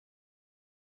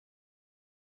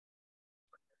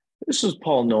This is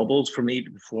Paul Nobles from Eat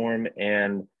to Perform,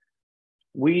 and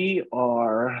we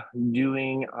are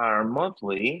doing our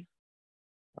monthly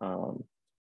um,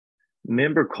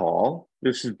 member call.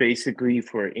 This is basically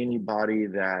for anybody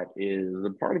that is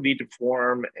a part of Eat to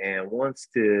Perform and wants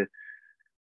to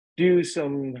do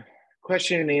some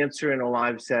question and answer in a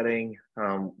live setting.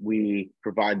 We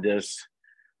provide this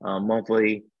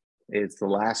monthly. It's the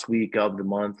last week of the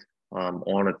month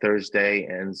on a Thursday,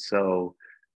 and so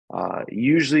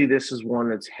usually this is one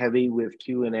that's heavy with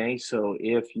Q&A. So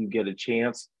if you get a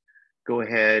chance, go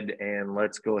ahead and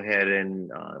let's go ahead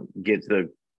and get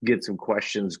some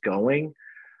questions going.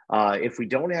 If we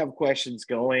don't have questions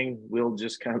going, we'll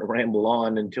just kind of ramble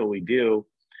on until we do.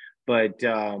 But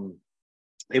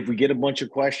if we get a bunch of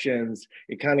questions,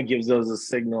 it kind of gives us a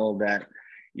signal that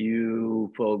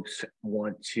you folks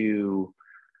want to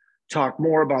talk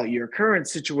more about your current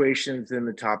situations than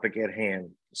the topic at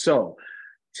hand. So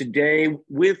today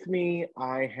with me,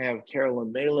 I have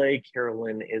Carolyn Melee.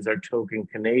 Carolyn is our token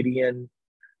Canadian.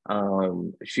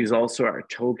 She's also our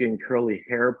token curly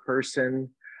hair person.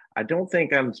 I don't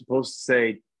think I'm supposed to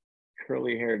say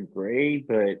curly haired gray,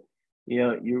 but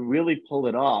you really pull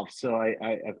it off. So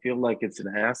I feel like it's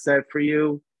an asset for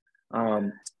you.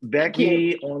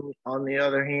 Becky, on the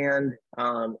other hand,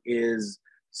 is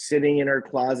sitting in her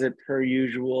closet per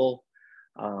usual.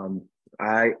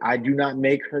 I do not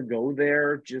make her go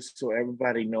there, just so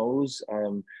everybody knows.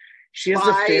 She has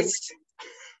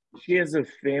a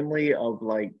family of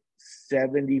like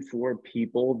 74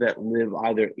 people that live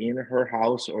either in her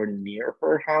house or near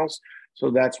her house. So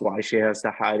that's why she has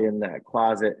to hide in that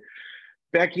closet.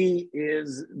 Becky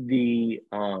is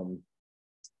I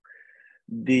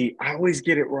always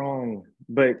get it wrong,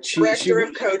 but director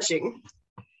of coaching.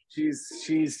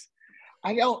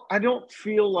 I don't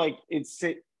feel like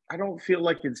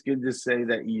it's good to say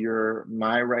that you're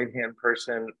my right-hand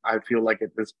person. I feel like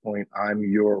at this point I'm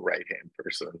your right-hand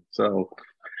person. So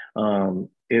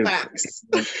if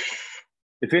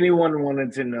anyone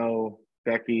wanted to know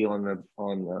Becky on the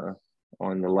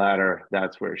ladder,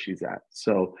 that's where she's at.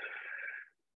 So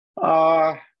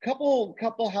couple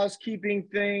housekeeping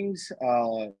things.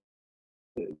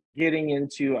 Getting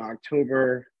into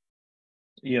October,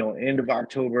 end of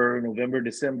October, November,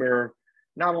 December,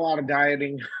 not a lot of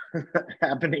dieting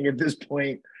happening at this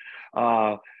point.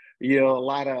 A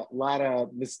lot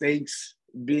of mistakes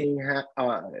being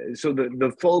so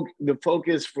the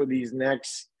focus for these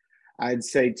next, I'd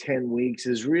say, 10 weeks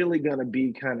is really going to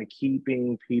be kind of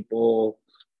keeping people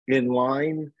in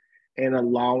line and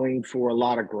allowing for a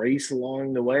lot of grace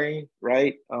along the way,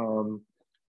 right?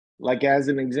 Like as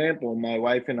an example, my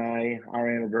wife and I, our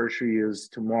anniversary is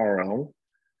tomorrow.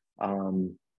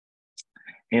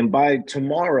 And by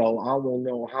tomorrow, I will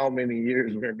know how many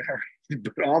years we're married.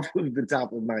 But off of the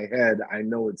top of my head, I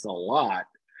know it's a lot,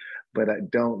 but I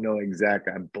don't know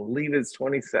exactly. I believe it's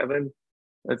 27.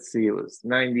 Let's see, it was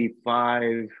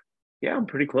 95. Yeah, I'm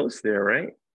pretty close there,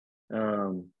 right?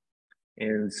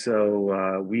 And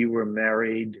so we were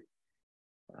married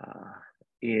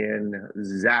in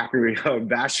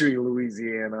Vacherie,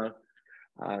 Louisiana.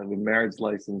 The marriage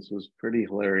license was pretty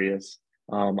hilarious.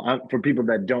 For people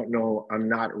that don't know, I'm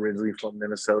not originally from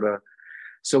Minnesota.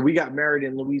 So we got married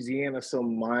in Louisiana so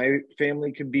my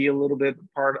family could be a little bit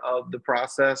part of the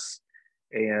process.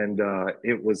 And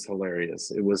it was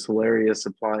hilarious. It was hilarious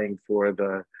applying for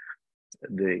the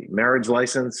marriage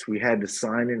license. We had to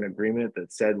sign an agreement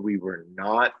that said we were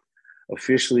not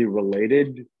officially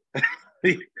related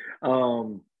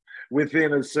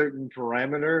within a certain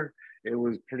parameter. It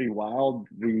was pretty wild.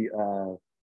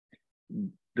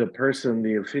 The person,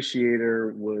 the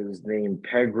officiator, was named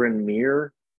Pegrin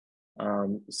Mir.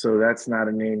 So that's not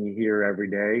a name you hear every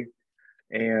day.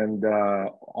 And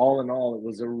all in all, it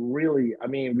was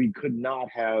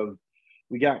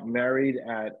we got married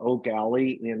at Oak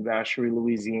Alley in Vacherie,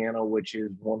 Louisiana, which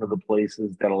is one of the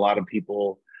places that a lot of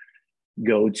people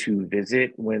go to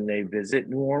visit when they visit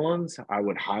New Orleans. I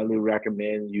would highly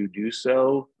recommend you do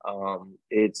so.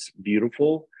 It's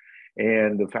beautiful.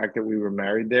 And the fact that we were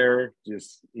married there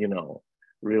just,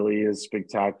 really is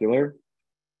spectacular.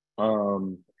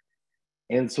 And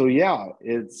so, yeah,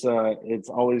 it's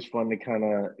always fun to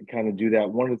kind of do that.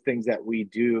 One of the things that we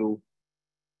do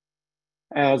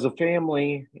as a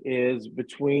family is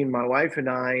between my wife and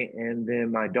I, and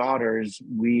then my daughters,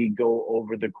 we go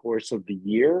over the course of the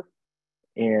year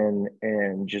and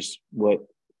just what,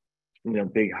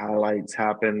 big highlights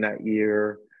happen that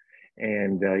year.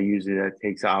 And usually that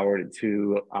takes an hour to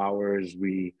 2 hours.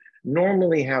 We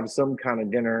normally have some kind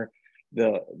of dinner.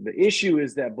 The issue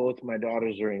is that both my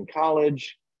daughters are in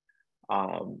college.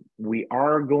 We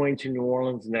are going to New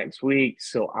Orleans next week,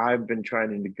 so I've been trying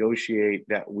to negotiate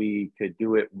that we could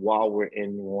do it while we're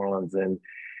in New Orleans, and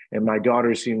my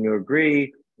daughter seemed to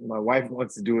agree. My wife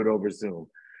wants to do it over Zoom.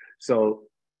 So,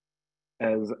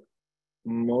 as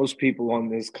most people on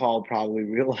this call probably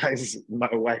realize, my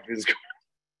wife is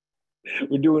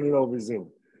we're doing it over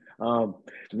Zoom. No,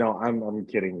 I'm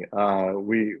kidding.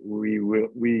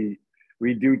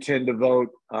 We do tend to vote.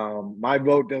 My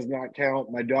vote does not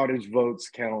count. My daughter's votes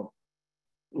count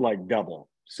like double.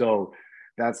 So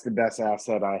that's the best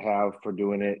asset I have for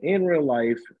doing it in real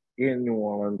life in New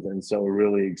Orleans, and so we're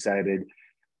really excited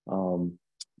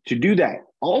to do that.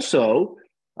 Also,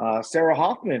 Sarah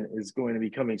Hoffman is going to be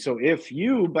coming. So if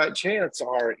you, by chance,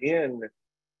 are in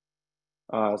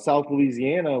South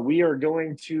Louisiana, we are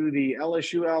going to the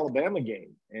LSU Alabama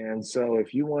game. And so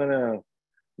if you want to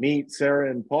meet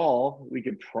Sarah and Paul, we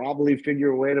could probably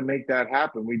figure a way to make that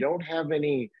happen. We don't have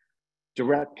any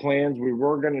direct plans. We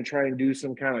were going to try and do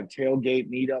some kind of tailgate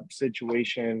meetup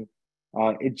situation.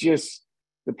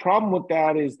 The problem with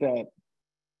that is that,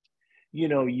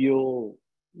 you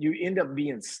end up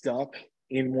being stuck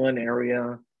in one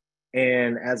area.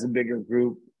 And as a bigger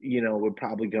group, we're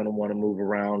probably going to want to move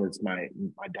around. It's my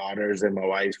daughter's and my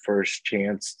wife's first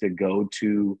chance to go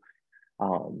to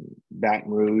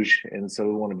Baton Rouge, and so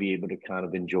we want to be able to kind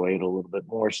of enjoy it a little bit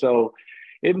more. So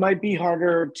it might be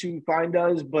harder to find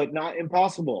us, but not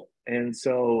impossible. And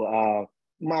so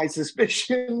my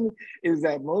suspicion is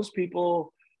that most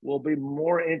people will be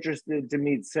more interested to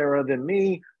meet Sarah than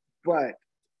me, but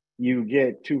you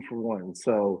get 2 for 1.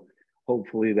 So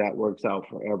hopefully that works out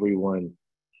for everyone.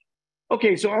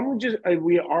 Okay, so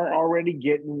we are already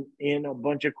getting in a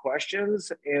bunch of questions.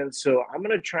 And so I'm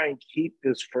going to try and keep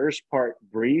this first part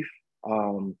brief.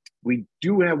 We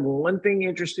do have one thing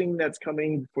interesting that's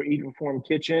coming for Eat Reform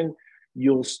Kitchen.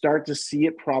 You'll start to see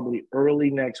it probably early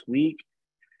next week.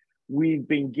 We've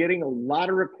been getting a lot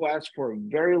of requests for a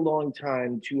very long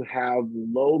time to have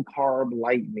low carb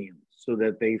light meals so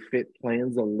that they fit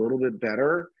plans a little bit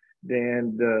better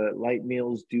than the light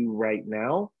meals do right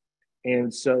now.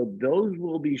 And so those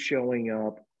will be showing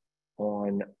up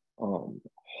on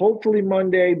hopefully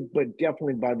Monday, but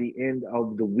definitely by the end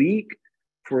of the week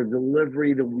for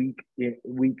delivery the week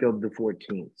of the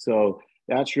 14th. So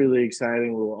that's really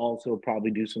exciting. We'll also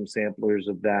probably do some samplers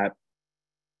of that.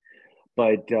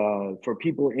 But for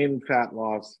people in fat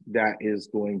loss, that is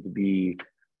going to be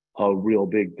a real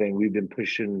big thing. We've been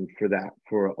pushing for that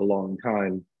for a long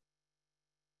time.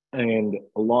 And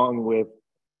along with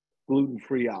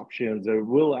gluten-free options, there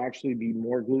will actually be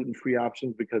more gluten-free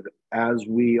options, because as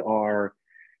we are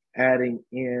adding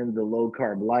in the low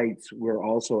carb lights, we're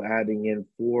also adding in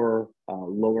 4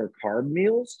 lower carb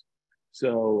meals.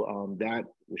 So that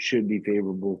should be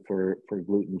favorable for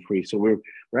gluten-free. So we're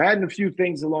adding a few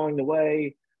things along the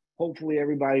way. Hopefully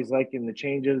everybody's liking the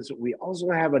changes. We also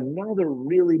have another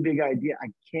really big idea. I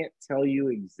can't tell you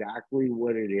exactly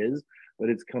what it is, but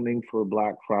it's coming for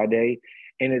Black Friday.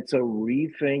 And it's a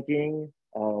rethinking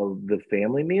of the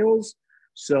family meals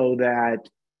so that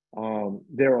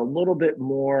they're a little bit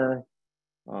more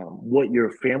what your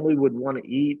family would want to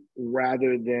eat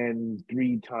rather than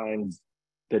 3 times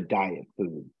the diet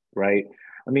food, right?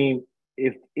 I mean,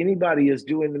 if anybody is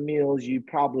doing the meals, you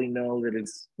probably know that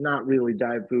it's not really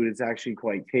diet food. It's actually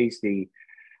quite tasty.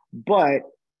 But,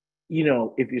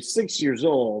 if you're 6 years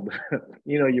old,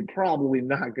 you're probably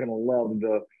not going to love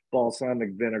the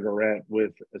balsamic vinaigrette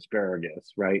with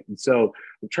asparagus, right? And so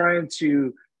we're trying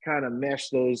to kind of mesh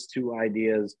those 2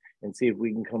 ideas and see if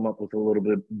we can come up with a little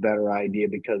bit better idea,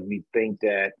 because we think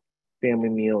that family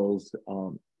meals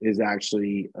is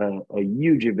actually a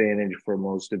huge advantage for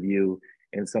most of you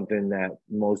and something that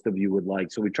most of you would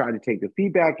like. So we try to take the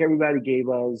feedback everybody gave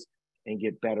us and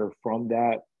get better from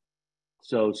that.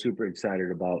 So super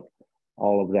excited about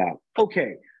all of that.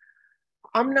 Okay.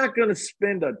 I'm not going to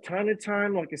spend a ton of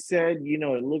time. Like I said,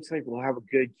 it looks like we'll have a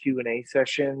good Q&A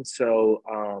session. So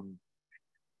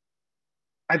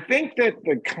I think that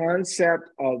the concept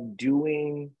of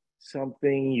doing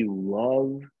something you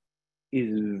love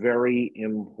is very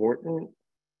important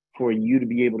for you to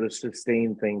be able to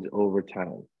sustain things over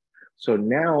time. So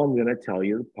now I'm going to tell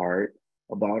you the part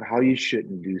about how you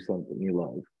shouldn't do something you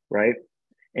love, right?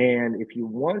 And if you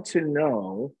want to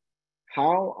know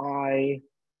how I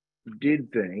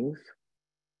did things,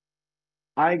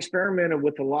 I experimented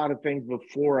with a lot of things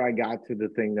before I got to the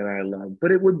thing that I love,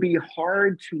 but it would be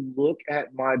hard to look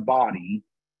at my body,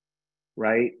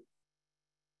 right,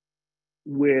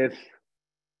 with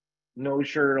no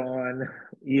shirt on,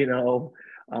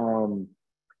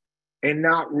 and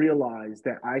not realize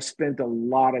that I spent a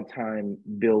lot of time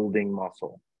building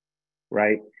muscle.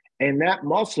 right? And that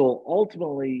muscle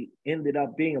ultimately ended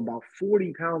up being about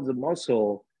 40 pounds of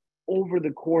muscle over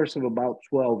the course of about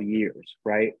 12 years,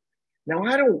 right? Now,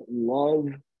 I don't love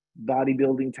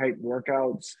bodybuilding type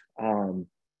workouts.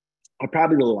 I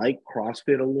probably like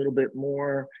CrossFit a little bit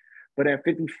more, but at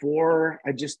 54,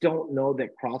 I just don't know that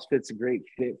CrossFit's a great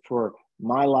fit for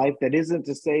my life. That isn't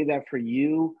to say that for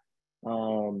you,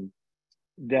 um,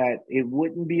 that it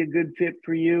wouldn't be a good fit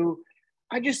for you.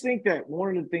 I just think that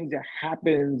one of the things that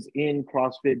happens in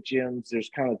CrossFit gyms, there's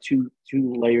kind of two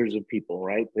layers of people,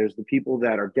 right? There's the people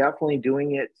that are definitely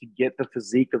doing it to get the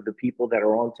physique of the people that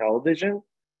are on television,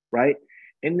 right?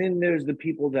 And then there's the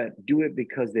people that do it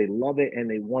because they love it and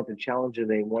they want the challenge and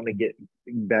they want to get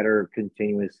better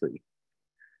continuously.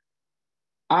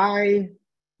 I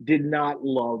did not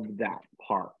love that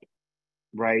part,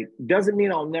 right? Doesn't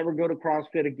mean I'll never go to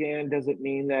CrossFit again. Doesn't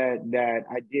mean that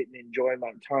I didn't enjoy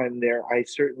my time there. I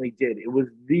certainly did. It was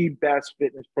the best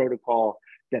fitness protocol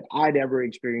that I'd ever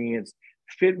experienced.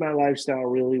 Fit my lifestyle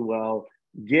really well.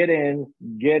 Get in,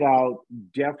 get out.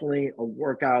 Definitely a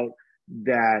workout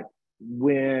that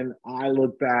when I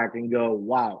look back and go,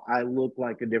 wow, I look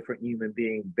like a different human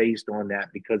being based on that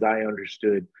because I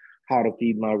understood how to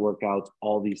feed my workouts,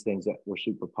 all these things that were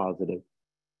super positive.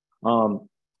 Um,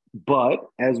 but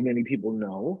as many people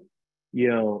know, you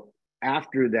know,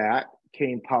 after that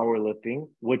came powerlifting,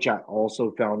 which I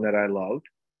also found that I loved,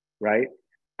 right?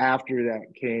 After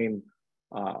that came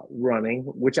running,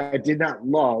 which I did not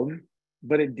love,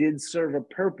 but it did serve a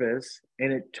purpose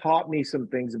and it taught me some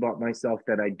things about myself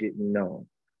that I didn't know,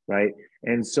 right?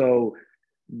 And so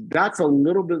that's a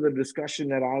little bit of the discussion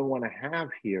that I want to have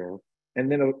here.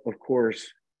 And then, of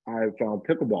course, I found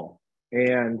pickleball.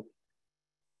 And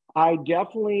I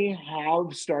definitely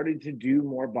have started to do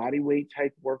more body weight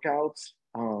type workouts.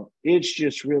 It's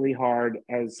just really hard.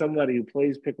 As somebody who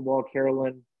plays pickleball,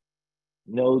 Carolyn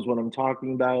knows what I'm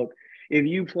talking about. If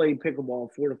you play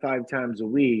pickleball 4 to 5 times a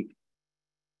week,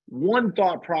 one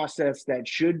thought process that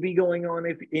should be going on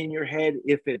if in your head,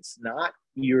 if it's not,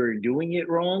 you're doing it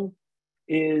wrong,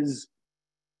 is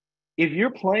if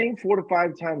you're playing 4 to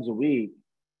 5 times a week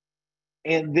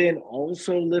and then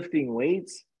also lifting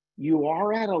weights, you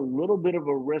are at a little bit of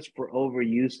a risk for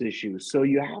overuse issues. So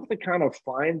you have to kind of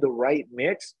find the right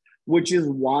mix, which is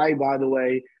why, by the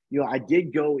way, I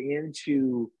did go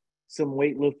into some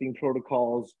weightlifting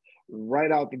protocols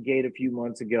right out the gate a few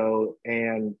months ago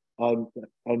and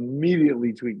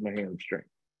immediately tweaked my hamstring,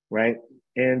 right?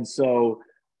 And so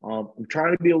I'm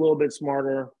trying to be a little bit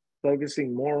smarter,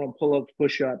 focusing more on pull-ups,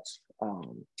 push-ups,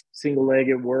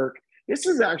 single-legged work. This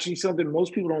is actually something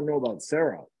most people don't know about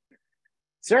Sarah.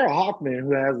 Sarah Hoffman,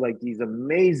 who has like these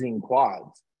amazing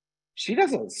quads, she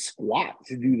doesn't squat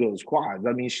to do those quads.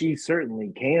 I mean, she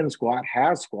certainly can squat,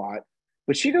 has squat,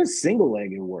 but she does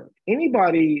single-legged work.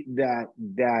 Anybody that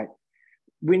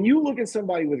when you look at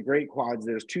somebody with great quads,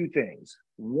 there's two things.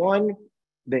 One,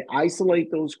 they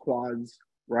isolate those quads,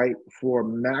 right, for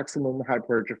maximum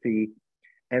hypertrophy.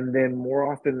 And then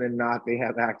more often than not, they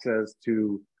have access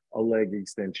to a leg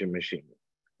extension machine,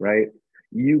 right?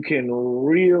 You can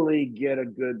really get a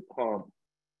good pump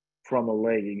from a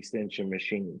leg extension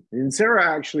machine. And Sarah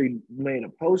actually made a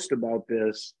post about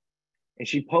this, and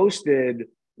she posted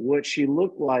what she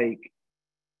looked like.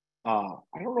 I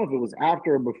don't know if it was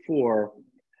after or before,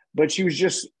 but she was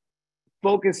just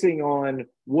focusing on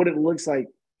what it looks like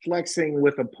flexing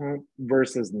with a pump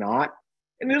versus not.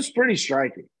 And it's pretty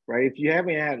striking, right? If you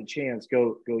haven't had a chance,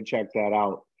 go check that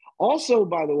out. Also,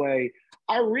 by the way,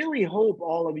 I really hope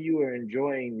all of you are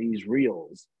enjoying these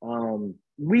reels.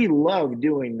 We love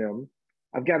doing them.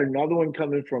 I've got another one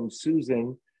coming from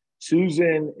Susan.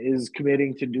 Susan is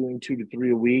committing to doing 2 to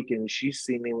 3 a week, and she's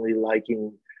seemingly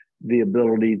liking the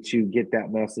ability to get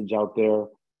that message out there.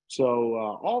 So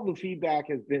all the feedback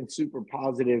has been super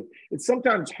positive. It's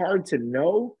sometimes hard to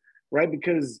know, right?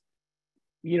 Because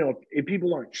if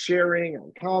people aren't sharing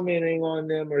or commenting on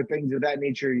them or things of that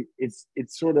nature, it's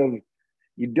sort of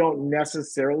you don't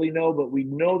necessarily know, but we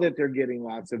know that they're getting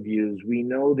lots of views. We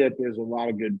know that there's a lot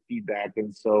of good feedback,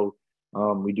 and so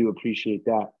we do appreciate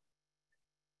that.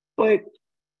 But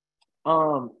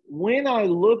when I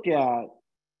look at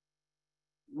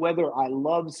whether I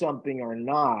love something or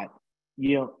not,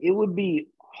 it would be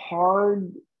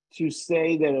hard to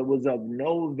say that it was of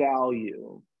no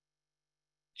value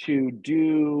to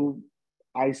do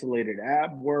isolated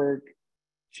ab work,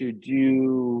 to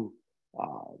do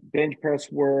bench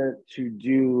press work, to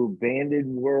do banded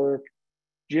work,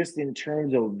 just in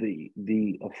terms of the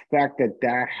effect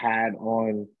that had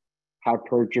on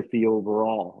hypertrophy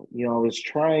overall. I was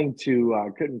trying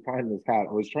to couldn't find this hat.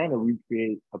 I was trying to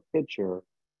recreate a picture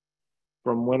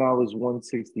from when I was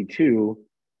 162,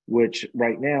 which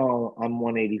right now I'm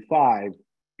 185,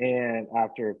 and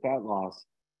after a fat loss.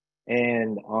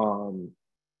 And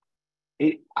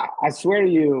I swear to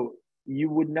you, you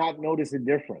would not notice a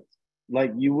difference.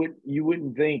 Like you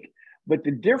wouldn't think. But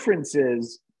the difference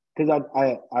is because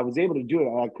I was able to do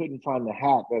it. I couldn't find the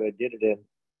hat that I did it in.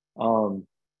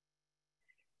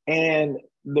 And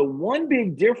the one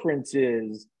big difference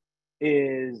is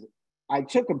I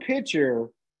took a picture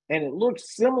and it looked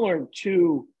similar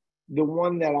to the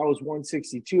one that I was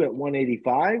 162 at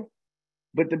 185.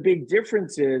 But the big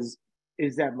difference is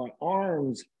that my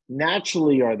arms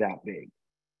naturally are that big.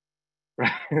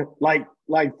 Right?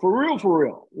 like for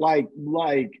real. Like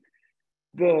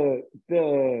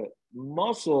the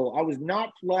muscle, I was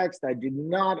not flexed, I did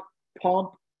not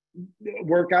pump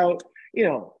workout, you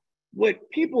know, what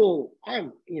people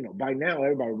I'm by now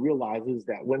everybody realizes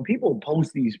that when people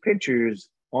post these pictures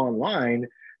online,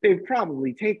 they've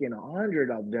probably taken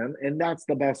 100 of them and that's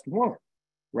the best one,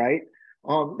 right?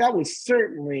 That was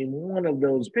certainly one of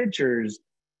those pictures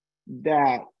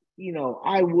that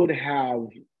I would have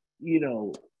you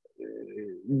know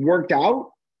worked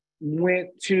out,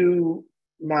 went to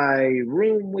my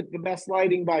room with the best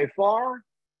lighting by far,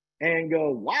 and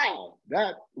go, wow,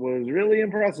 that was really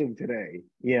impressive today.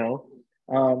 There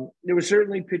were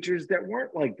certainly pictures that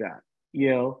weren't like that,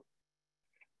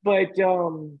 but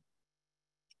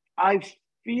I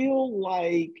feel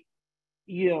like,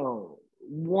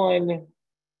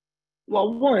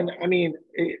 I mean,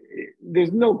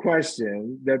 there's no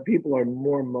question that people are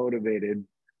more motivated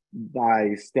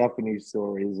by Stephanie's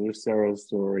stories or Sarah's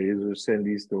stories or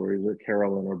Cindy's stories or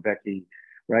Carolyn or Becky,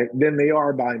 right, than they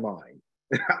are by mine.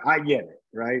 I get it,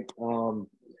 right?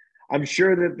 I'm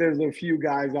sure that there's a few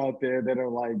guys out there that are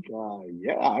like,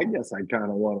 yeah, I guess I kind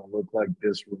of want to look like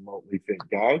this remotely fit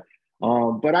guy.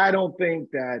 But I don't think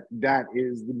that that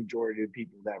is the majority of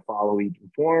people that follow Eat to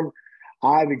Perform.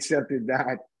 I've accepted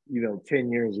that,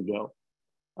 10 years ago.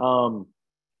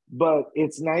 But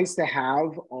it's nice to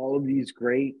have all of these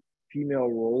great female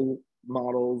role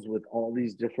models with all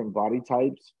these different body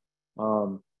types.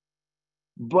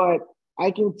 But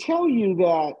I can tell you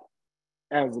that,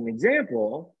 as an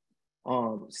example,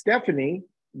 Stephanie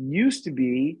used to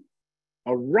be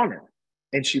a runner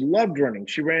and she loved running.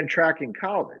 She ran track in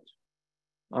college.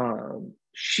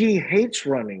 She hates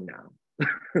running now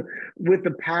with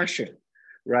a passion,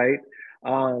 right?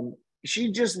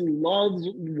 She just loves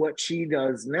what she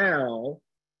does now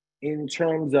in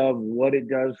terms of what it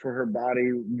does for her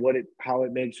body, how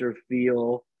it makes her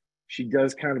feel. She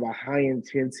does kind of a high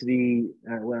intensity,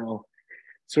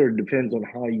 sort of depends on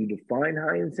how you define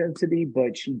high intensity,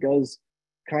 but she does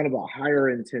kind of a higher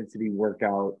intensity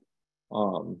workout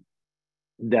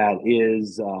that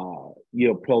is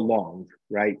prolonged,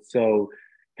 right? So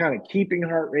kind of keeping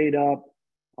heart rate up.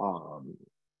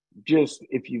 Just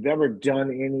if you've ever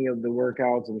done any of the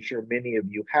workouts, I'm sure many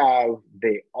of you have,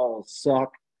 they all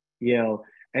suck,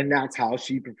 and that's how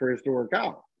she prefers to work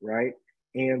out, right?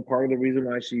 And part of the reason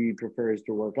why she prefers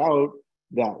to work out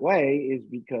that way is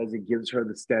because it gives her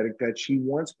the aesthetic that she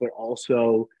wants, but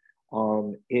also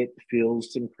it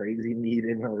fills some crazy need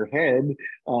in her head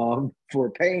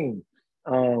for pain.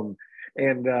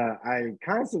 And I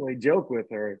constantly joke with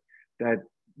her that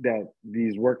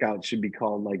these workouts should be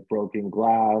called like broken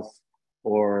glass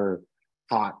or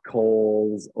hot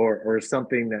coals or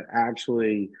something that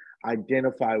actually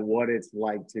identify what it's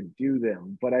like to do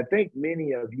them. But I think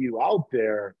many of you out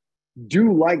there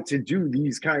do like to do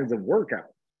these kinds of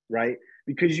workouts, right?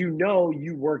 Because you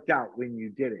worked out when you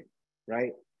did it,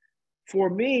 right? For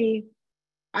me,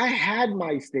 I had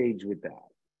my stage with that,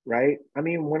 right? I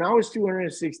mean, when I was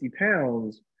 260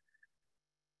 pounds,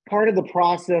 part of the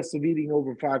process of eating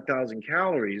over 5,000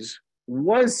 calories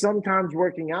was sometimes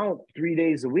working out 3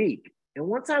 days a week. And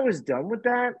once I was done with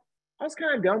that, I was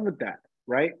kind of done with that,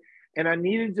 right? And I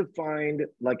needed to find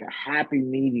like a happy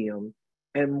medium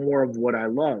and more of what I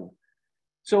love.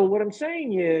 So what I'm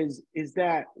saying is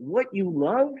that what you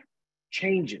love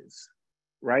changes,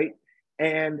 right?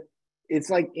 And it's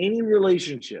like any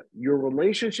relationship. Your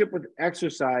relationship with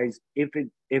exercise, if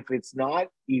it's not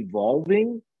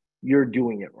evolving, you're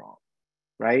doing it wrong,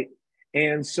 right?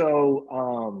 And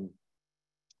so,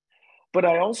 but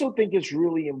I also think it's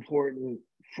really important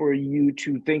for you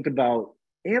to think about,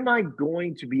 am I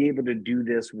going to be able to do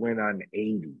this when I'm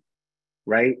 80,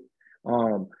 right?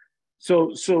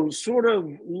 So sort of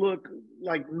look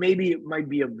like maybe it might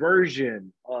be a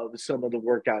version of some of the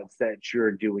workouts that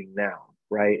you're doing now,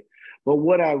 right? But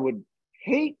what I would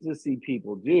hate to see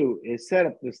people do is set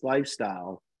up this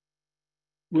lifestyle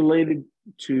related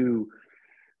to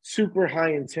super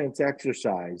high intense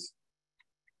exercise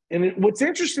what's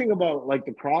interesting about like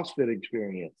the CrossFit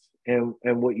experience and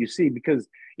what you see, because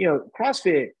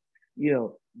CrossFit,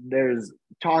 there's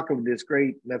talk of this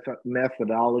great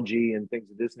methodology and things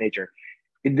of this nature.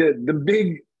 The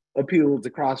big appeal to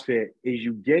CrossFit is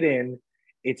you get in,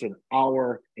 it's an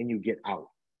hour, and you get out,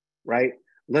 right?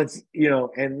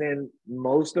 And then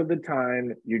most of the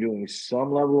time you're doing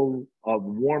some level of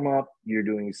warm up, you're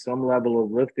doing some level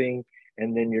of lifting,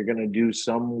 and then you're going to do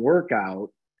some workout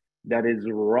that is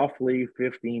roughly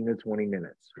 15 to 20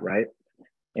 minutes, right?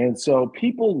 And so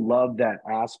people love that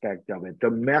aspect of it. The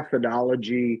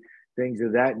methodology, things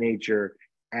of that nature,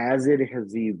 as it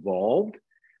has evolved,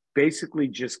 basically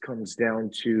just comes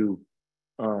down to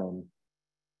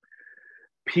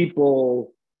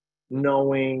people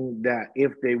knowing that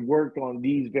if they work on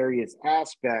these various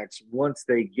aspects, once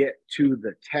they get to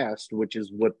the test, which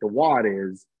is what the WOD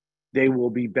is, they will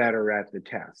be better at the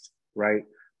test, right?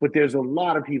 But there's a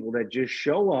lot of people that just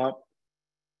show up,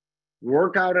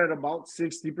 work out at about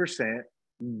 60%,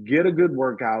 get a good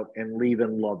workout, and leave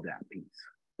and love that piece,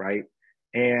 right?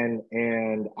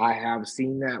 And I have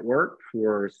seen that work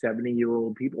for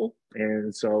 70-year-old people,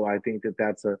 and so I think that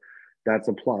that's a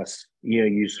plus.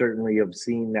 You certainly have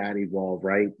seen that evolve,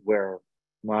 right? Where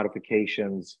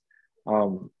modifications,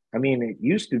 it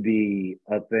used to be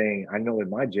a thing. I know in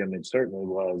my gym it certainly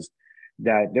was,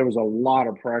 that there was a lot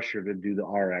of pressure to do the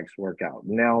RX workout.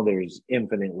 Now there's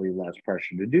infinitely less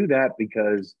pressure to do that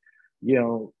because,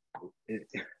 the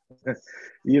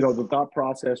thought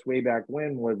process way back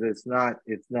when was it's not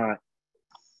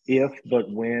if, but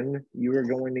when you are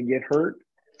going to get hurt.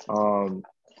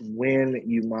 When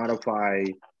you modify,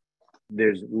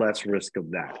 there's less risk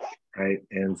of that, right?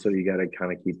 And so you got to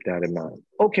kind of keep that in mind.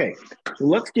 Okay, so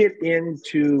let's get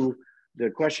into the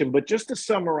question, but just to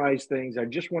summarize things, I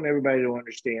just want everybody to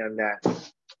understand that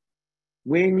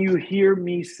when you hear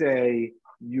me say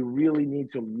you really need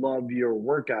to love your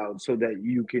workout so that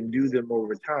you can do them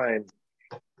over time,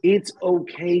 it's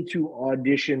okay to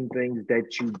audition things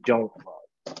that you don't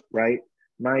love, right?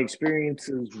 My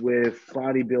experiences with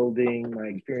bodybuilding, my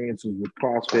experiences with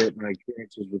CrossFit, my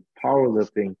experiences with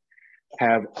powerlifting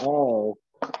have all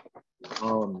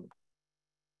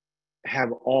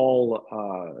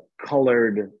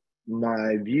colored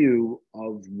my view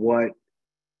of what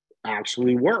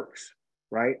actually works,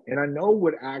 right? And I know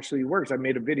what actually works. I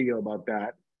made a video about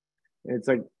that. And it's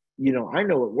like, I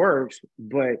know it works,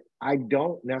 but I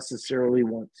don't necessarily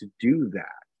want to do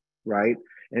that, right?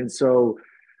 And so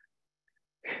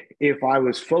if I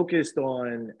was focused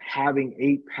on having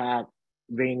 8-pack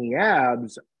veiny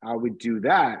abs, I would do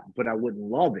that, but I wouldn't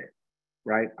love it,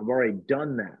 right? I've already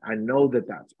done that. I know that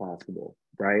that's possible,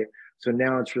 right? So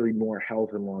now it's really more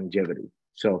health and longevity.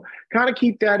 So kind of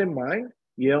keep that in mind,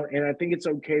 and I think it's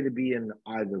okay to be in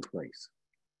either place.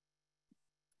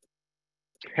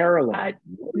 Caroline.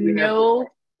 No,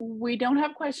 we don't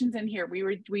have questions in here.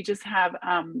 We just have,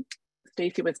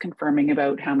 Stacy was confirming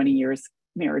about how many years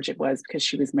marriage it was because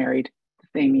she was married the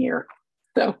same year.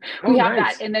 So we have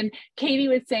nice. That. And then Katie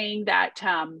was saying that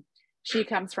she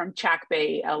comes from Chack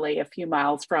Bay, LA, a few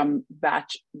miles from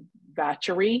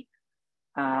Vacherie.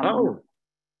 If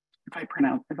I'm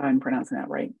pronouncing that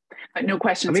right. But no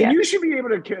questions yet. You should be able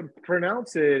to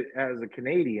pronounce it as a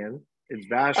Canadian. It's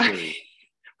Vacherie.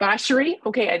 Vacherie?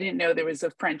 Okay, I didn't know there was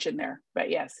a French in there, but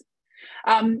yes.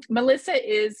 Melissa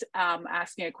is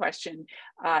asking a question.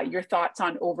 Your thoughts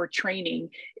on overtraining.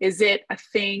 Is it a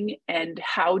thing, and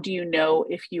how do you know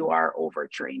if you are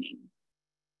overtraining?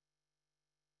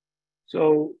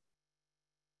 So,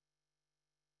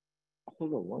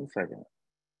 hold on one second.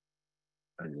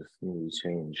 I just need to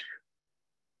change.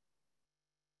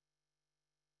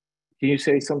 Can you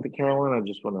say something, Caroline? I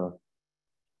just want to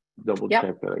double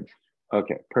check that.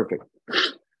 Okay, perfect.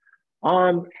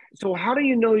 So how do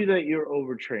you know that you're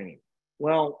overtraining?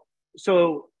 Well,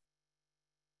 so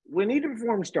when Eat to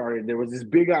Perform started, there was this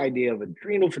big idea of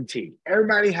adrenal fatigue.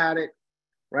 Everybody had it,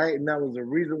 right? And that was the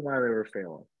reason why they were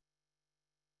failing.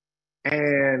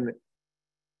 And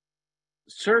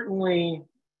certainly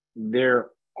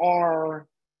there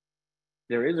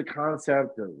is a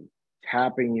concept of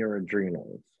tapping your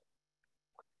adrenals.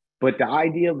 But the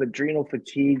idea of adrenal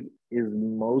fatigue is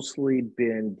mostly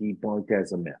been debunked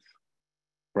as a myth,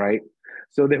 right?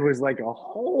 So there was like a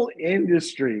whole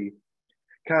industry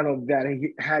kind of that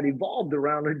had evolved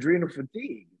around adrenal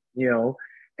fatigue,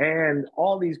 and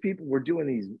all these people were doing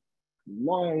these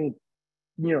long,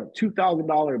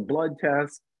 $2,000 blood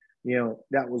tests,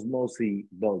 that was mostly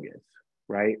bogus,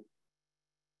 right?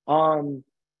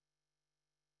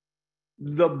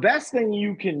 The best thing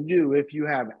you can do if you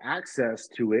have access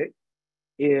to it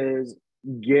is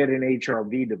get an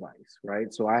HRV device,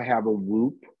 right? So I have a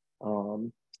Whoop.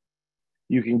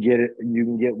 You can get it. You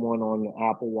can get one on the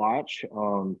Apple Watch.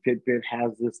 Fitbit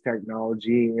has this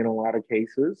technology in a lot of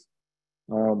cases,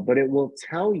 but it will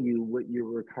tell you what your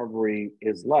recovery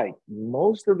is like.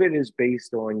 Most of it is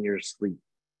based on your sleep,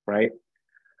 right?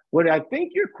 What I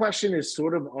think your question is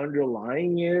sort of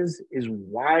underlying is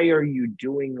why are you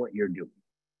doing what you're doing,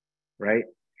 right?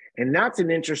 And that's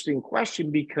an interesting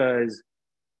question because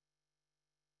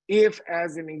if,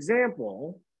 as an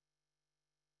example,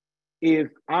 if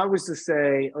I was to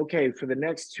say, okay, for the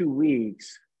next 2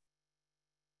 weeks,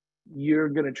 you're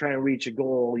going to try and reach a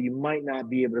goal, you might not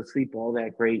be able to sleep all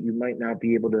that great. You might not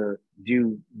be able to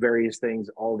do various things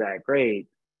all that great.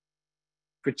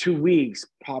 For 2 weeks,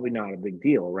 probably not a big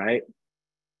deal, right?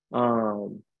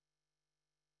 But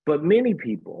many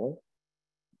people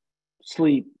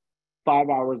sleep 5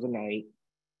 hours a night,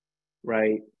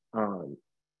 right?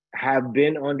 Have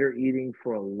been under eating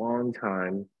for a long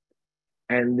time,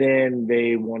 and then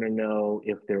they want to know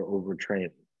if they're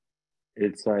overtraining.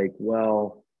 It's like,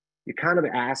 well, you're kind of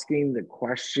asking the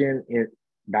question in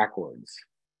backwards,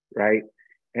 right?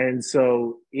 And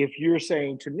so if you're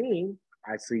saying to me,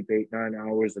 I sleep 8, 9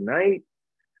 hours a night,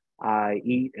 I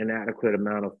eat an adequate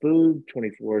amount of food,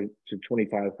 24 to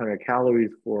 2,500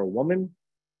 calories for a woman,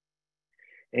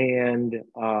 and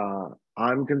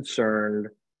I'm concerned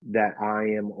that I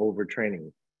am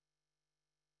overtraining.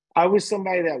 I was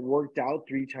somebody that worked out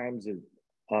 3 times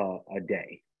a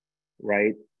day,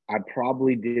 right? I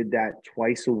probably did that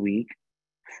twice a week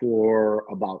for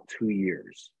about 2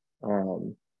 years.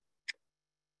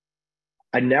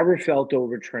 I never felt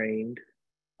overtrained.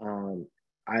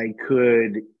 I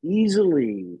could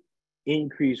easily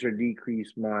increase or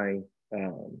decrease my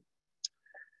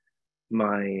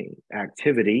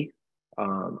activity.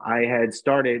 I had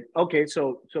started. Okay,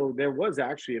 so there was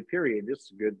actually a period. This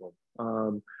is a good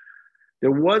one.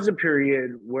 There was a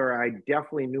period where I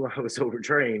definitely knew I was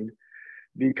overtrained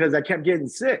because I kept getting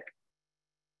sick,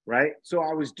 right? So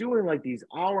I was doing like these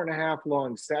hour-and-a-half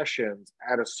long sessions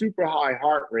at a super high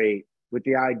heart rate with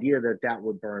the idea that that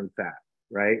would burn fat,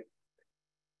 right?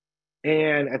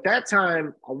 And at that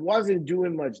time, I wasn't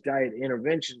doing much diet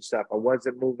intervention stuff. I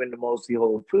wasn't moving to mostly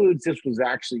whole foods. This was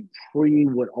actually pre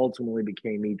what ultimately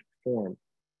became Eat to Perform.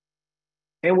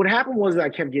 And what happened was I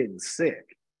kept getting sick,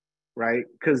 right?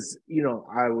 Because,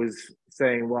 I was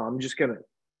saying, well, I'm just going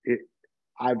to,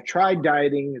 I've tried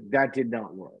dieting. That did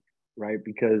not work, right?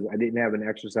 Because I didn't have an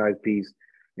exercise piece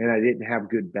and I didn't have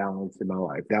good balance in my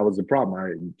life. That was the problem.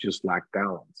 I just lacked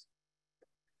balance.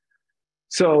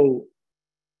 So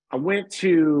I went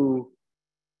to,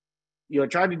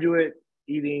 tried to do it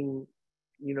eating,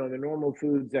 the normal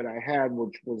foods that I had,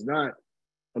 which was not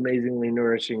amazingly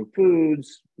nourishing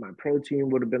foods. My protein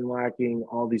would have been lacking,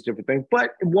 all these different things,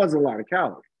 but it was a lot of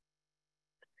calories.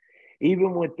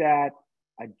 Even with that,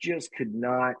 I just could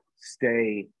not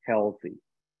stay healthy,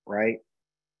 right?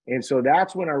 And so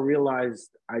that's when I realized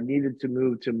I needed to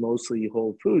move to mostly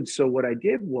whole foods. So what I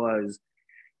did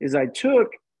is I took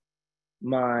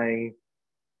my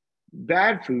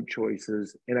bad food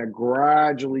choices and I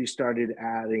gradually started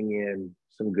adding in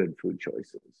some good food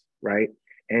choices, right?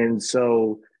 And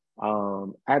so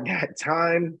at that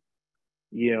time,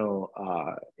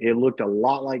 it looked a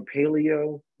lot like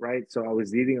paleo, right? So I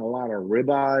was eating a lot of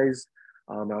ribeyes.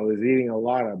 I was eating a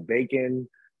lot of bacon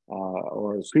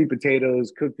or sweet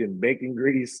potatoes cooked in bacon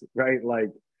grease, right?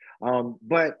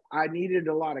 But I needed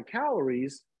a lot of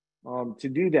calories to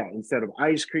do that. Instead of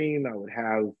ice cream, I would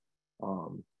have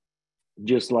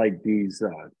just like these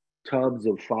tubs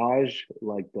of Fage,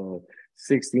 like the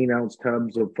 16-ounce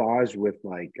tubs of Fage with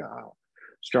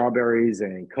strawberries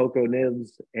and cocoa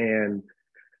nibs. And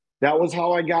that was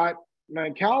how I got my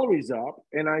calories up.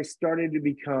 And I started to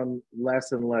become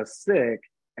less and less sick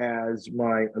as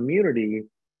my immunity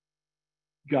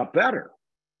got better,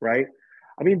 right?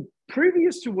 I mean,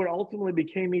 previous to what ultimately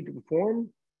became Eat to Perform,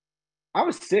 I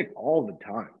was sick all the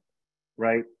time,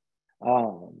 right?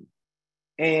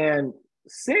 And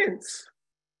since,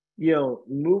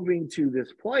 moving to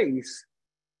this place,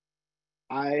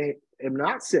 I am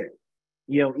not sick.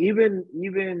 Even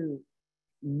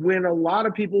when a lot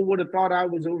of people would have thought I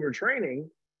was overtraining,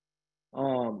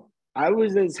 I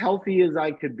was as healthy as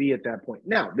I could be at that point.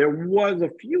 Now, there was a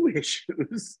few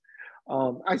issues.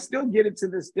 I still get it to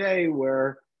this day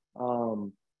where,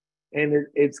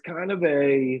 it's kind of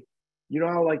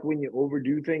how like when you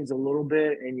overdo things a little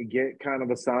bit and you get kind of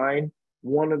a sign.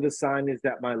 One of the signs is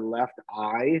that my left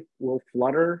eye will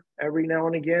flutter every now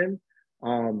and again.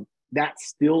 That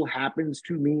still happens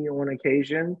to me on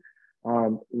occasion.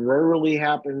 Rarely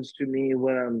happens to me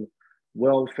when I'm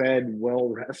well fed, well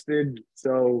rested.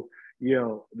 So,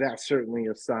 that's certainly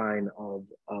a sign of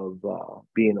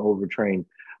being overtrained.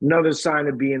 Another sign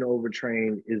of being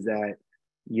overtrained is that,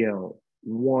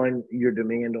 one, your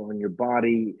demand on your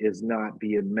body is not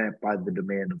being met by the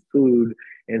demand of food.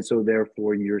 And so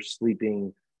therefore you're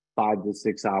sleeping 5 to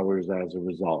 6 hours as a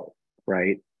result,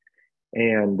 right?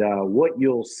 And what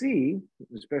you'll see,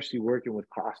 especially working with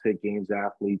CrossFit Games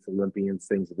athletes, Olympians,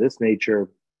 things of this nature,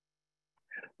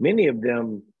 many of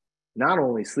them not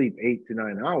only sleep 8 to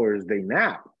 9 hours, they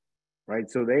nap, right?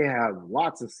 So they have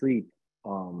lots of sleep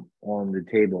on the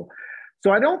table.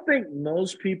 So I don't think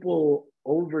most people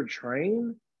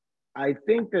overtrain. I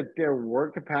think that their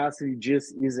work capacity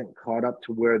just isn't caught up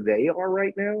to where they are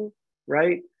right now,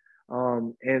 right?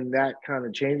 And that kind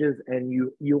of changes, and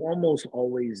you almost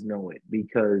always know it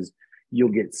because you'll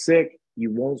get sick, you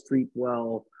won't sleep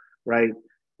well, right?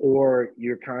 Or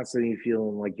you're constantly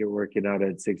feeling like you're working out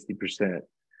at 60%.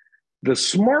 The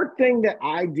smart thing that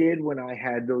I did when I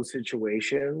had those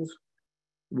situations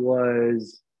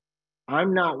was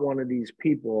I'm not one of these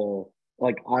people,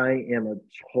 like I am a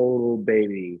total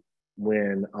baby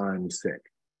when I'm sick,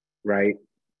 right?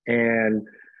 And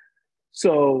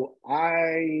so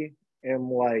I am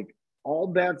like, all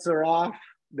bets are off.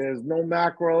 There's no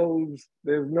macros,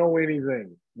 there's no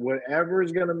anything. Whatever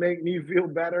is going to make me feel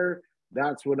better,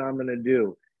 that's what I'm going to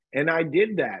do. And I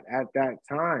did that at that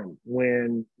time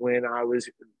when I was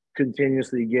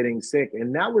continuously getting sick.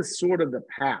 And that was sort of the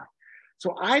path.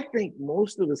 So I think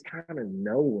most of us kind of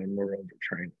know when we're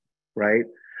overtraining, right?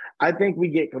 I think we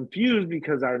get confused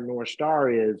because our North Star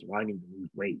is, well, I need to lose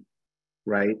weight,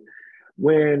 right?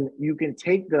 When you can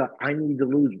take the I need to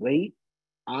lose weight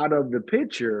out of the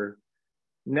picture,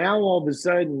 now all of a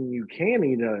sudden you can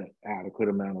eat an adequate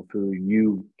amount of food.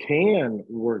 You can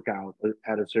work out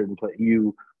at a certain place.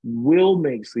 You will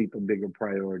make sleep a bigger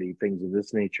priority, things of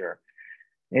this nature.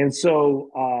 And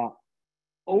so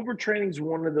overtraining is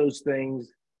one of those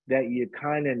things that you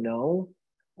kind of know.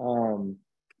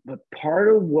 But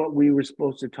part of what we were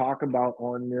supposed to talk about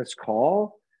on this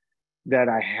call that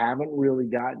I haven't really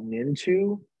gotten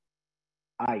into,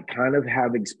 I kind of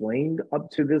have explained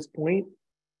up to this point.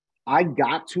 I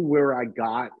got to where I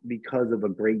got because of a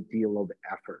great deal of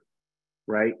effort,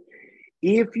 right?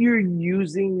 If you're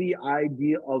using the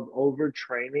idea of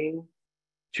overtraining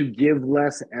to give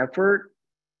less effort,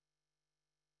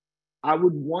 I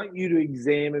would want you to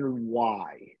examine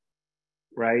why,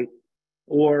 right?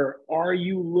 Or are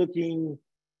you looking,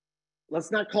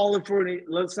 let's not call it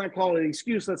an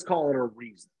excuse, let's call it a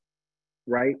reason,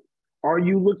 right? Are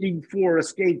you looking for a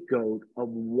scapegoat of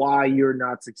why you're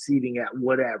not succeeding at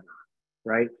whatever,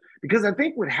 right? Because I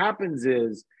think what happens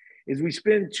is we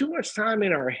spend too much time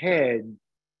in our head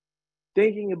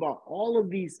thinking about all of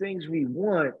these things we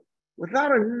want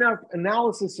without enough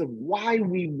analysis of why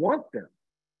we want them,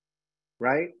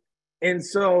 right? And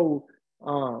so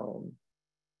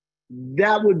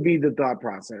that would be the thought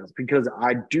process, because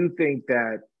I do think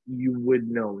that you would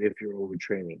know if you're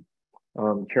overtraining.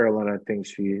 Carolina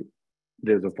thinks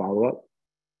there's a follow-up.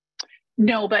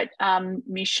 No, but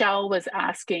Michelle was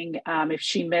asking if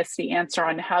she missed the answer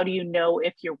on how do you know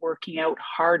if you're working out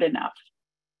hard enough?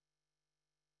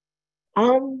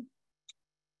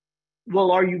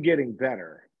 Well, are you getting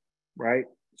better, right?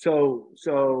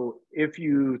 So if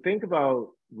you think about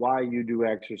why you do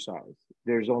exercise,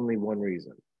 there's only one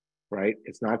reason, right?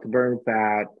 It's not to burn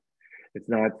fat. It's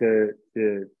not to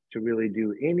really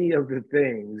do any of the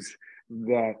things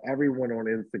that everyone on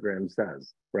Instagram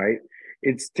says, right?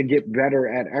 It's to get better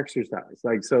at exercise.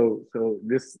 Like, so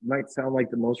this might sound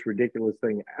like the most ridiculous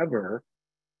thing ever,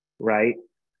 right?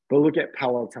 But look at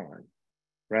Peloton,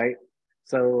 right?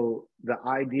 So the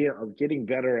idea of getting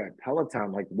better at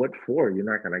Peloton, like what for? You're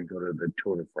not going to go to the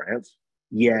Tour de France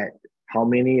yet. How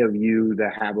many of you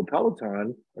that have a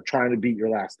Peloton are trying to beat your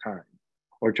last time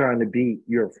or trying to beat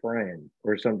your friend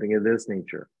or something of this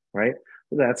nature, right?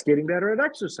 Well, that's getting better at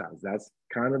exercise. That's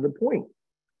kind of the point.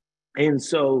 And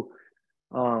so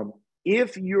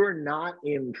if you're not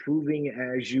improving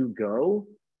as you go,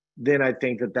 then I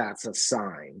think that that's a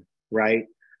sign, right?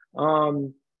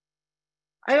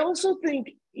 I also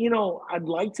think, I'd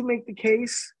like to make the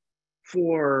case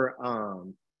for,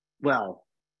 well,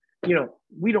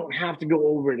 we don't have to go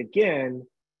over it again,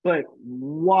 but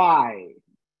why?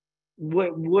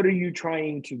 What are you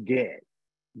trying to get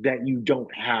that you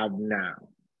don't have now,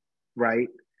 right?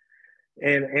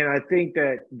 And I think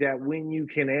that when you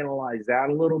can analyze that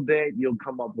a little bit, you'll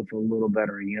come up with a little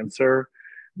better answer.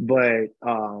 But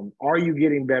are you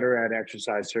getting better at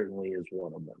exercise? Certainly is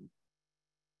one of them.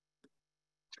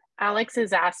 Alex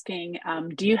is asking,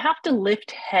 do you have to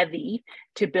lift heavy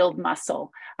to build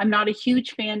muscle? I'm not a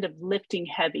huge fan of lifting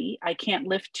heavy. I can't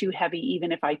lift too heavy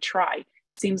even if I try.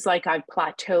 Seems like I've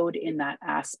plateaued in that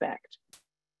aspect.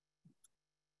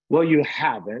 Well, you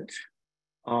haven't.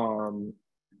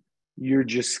 You're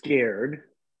just scared,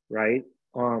 right?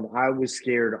 I was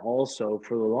scared also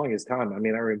for the longest time. I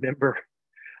mean, I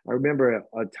remember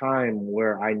a time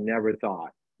where I never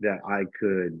thought that I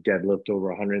could deadlift over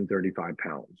 135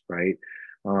 pounds, right?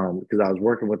 Because I was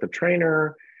working with a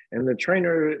trainer, and the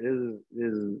trainer is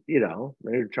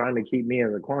they're trying to keep me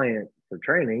as a client for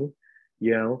training,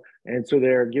 and so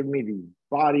they're giving me these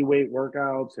body weight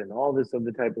workouts and all this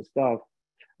other type of stuff.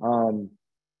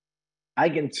 I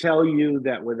can tell you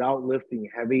that without lifting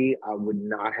heavy, I would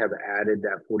not have added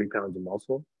that 40 pounds of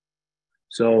muscle.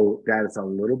 So that's a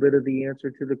little bit of the answer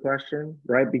to the question,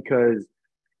 right? Because,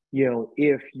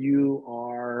 if you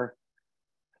are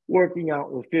working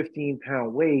out with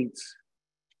 15-pound weights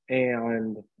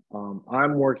and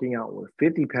I'm working out with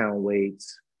 50-pound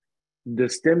weights, the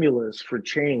stimulus for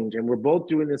change, and we're both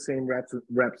doing the same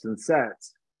reps and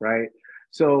sets, right?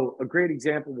 So a great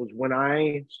example was when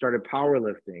I started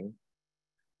powerlifting.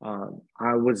 I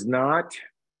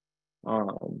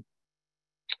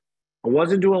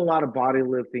wasn't doing a lot of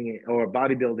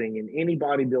bodybuilding, and any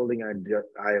bodybuilding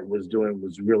I was doing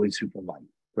was really super light,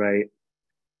 right?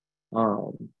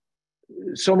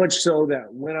 So much so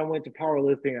that when I went to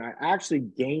powerlifting, I actually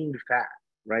gained fat,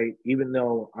 right? Even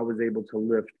though I was able to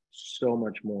lift so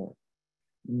much more.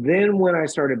 Then when I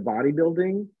started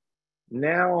bodybuilding,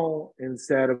 now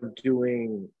instead of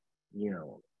doing,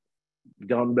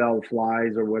 dumbbell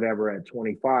flies or whatever at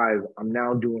 25, I'm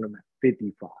now doing them at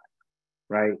 55,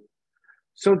 right?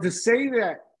 So to say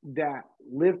that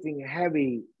lifting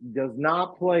heavy does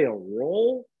not play a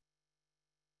role,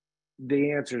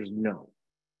 the answer is no.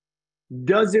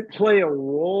 Does it play a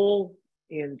role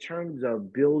in terms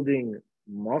of building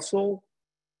muscle?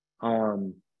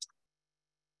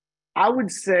 I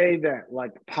would say that,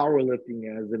 like powerlifting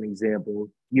as an example,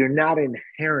 you're not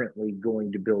inherently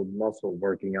going to build muscle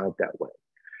working out that way.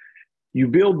 You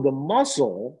build the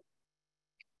muscle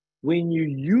when you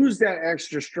use that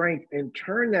extra strength and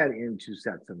turn that into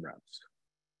sets and reps,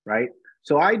 right?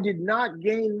 So I did not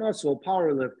gain muscle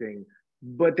powerlifting,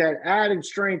 but that added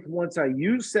strength, once I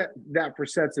use that for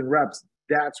sets and reps,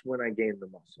 that's when I gained the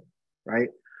muscle, right?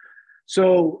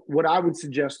 So what I would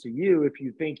suggest to you, if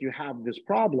you think you have this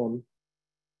problem,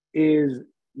 is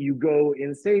you go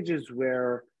in stages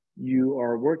where you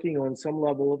are working on some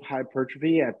level of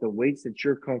hypertrophy at the weights that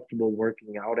you're comfortable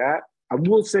working out at. I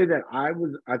will say that I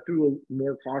threw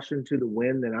more caution to the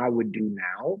wind than I would do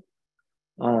now.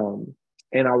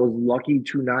 And I was lucky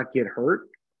to not get hurt.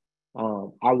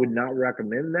 I would not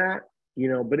recommend that,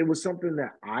 but it was something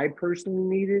that I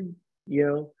personally needed,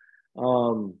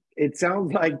 It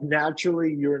sounds like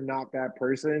naturally you're not that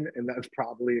person, and that's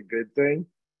probably a good thing.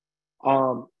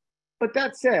 But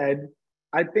that said,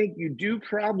 I think you do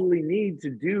probably need to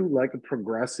do like a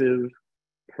progressive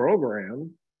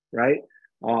program, right?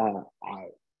 There's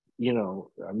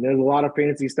a lot of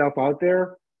fancy stuff out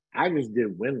there. I just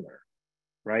did Wendler,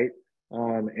 right?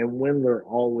 And Wendler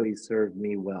always served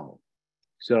me well.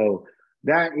 So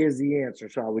that is the answer.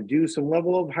 So I would do some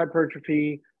level of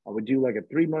hypertrophy. I would do like a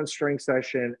 3-month strength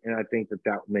session, and I think that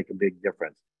would make a big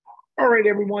difference. All right,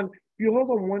 everyone. If you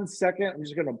hold on 1 second, I'm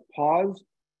just going to pause,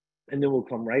 and then we'll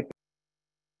come right back.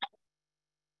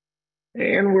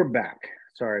 And we're back.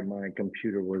 Sorry, my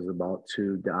computer was about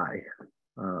to die.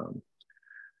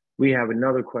 We have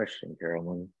another question,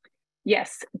 Carolyn.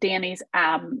 Yes, Danny is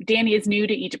new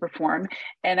to Eat to Perform,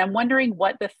 and I'm wondering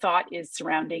what the thought is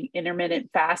surrounding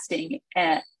intermittent fasting.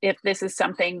 If this is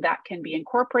something that can be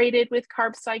incorporated with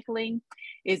carb cycling,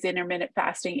 is intermittent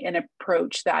fasting an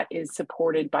approach that is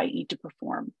supported by Eat to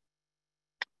Perform?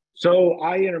 So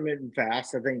I intermittent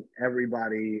fast. I think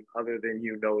everybody other than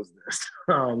you knows this.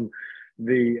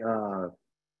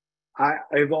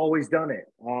 I've always done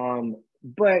it.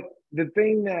 But the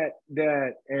thing that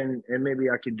and maybe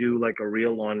I could do like a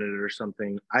reel on it or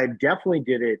something. I definitely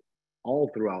did it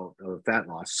all throughout fat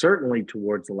loss, certainly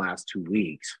towards the last 2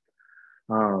 weeks.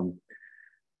 The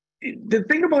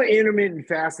thing about intermittent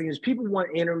fasting is people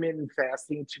want intermittent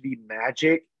fasting to be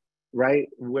magic, right?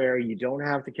 Where you don't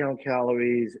have to count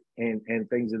calories and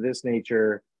things of this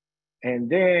nature. And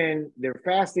then their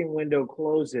fasting window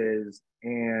closes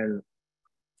and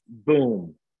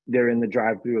boom, they're in the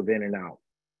drive-through of In-N-Out,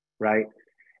 right?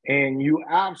 And you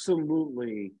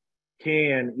absolutely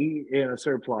can eat in a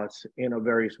surplus in a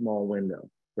very small window,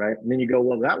 right? And then you go,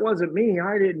 well, that wasn't me.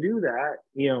 I didn't do that.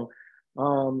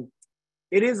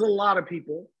 It is a lot of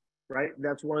people, right?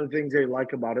 That's one of the things they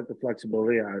like about it, the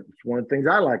flexibility. It's one of the things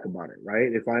I like about it,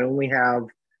 right? If I only have,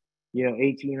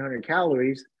 1,800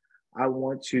 calories, I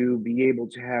want to be able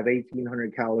to have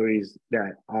 1,800 calories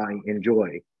that I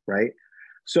enjoy, right?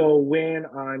 So when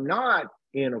I'm not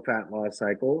in a fat loss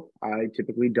cycle, I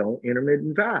typically don't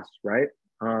intermittent fast, right?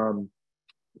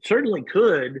 Certainly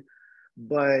could,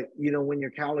 but when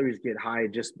your calories get high,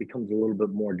 it just becomes a little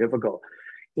bit more difficult.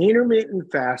 Intermittent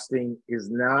fasting is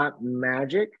not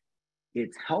magic.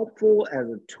 It's helpful as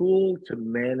a tool to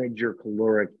manage your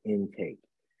caloric intake.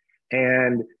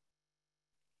 And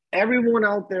everyone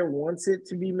out there wants it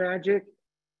to be magic.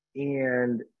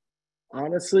 And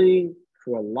honestly,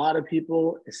 for a lot of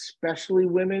people, especially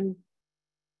women,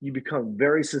 you become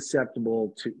very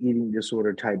susceptible to eating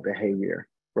disorder type behavior,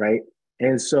 right?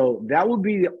 And so that would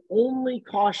be the only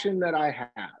caution that I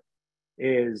have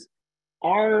is,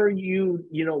 are you,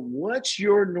 what's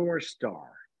your North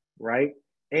Star, right?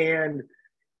 And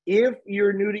if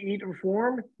you're new to Eat to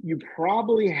Perform, you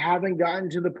probably haven't gotten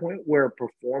to the point where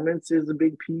performance is a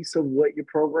big piece of what your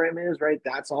program is, right?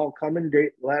 That's all coming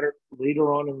later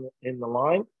on in the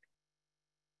line.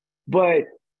 But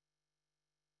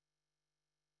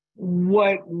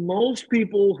what most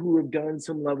people who have done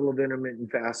some level of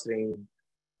intermittent fasting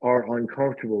are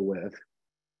uncomfortable with,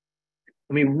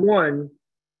 I mean, one,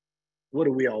 what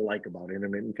do we all like about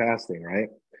intermittent fasting, right?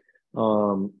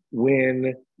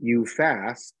 When you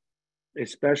fast,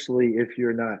 especially if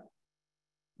you're not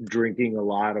drinking a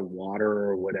lot of water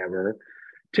or whatever,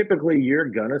 typically you're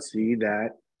gonna see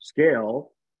that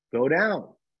scale go down,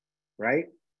 right?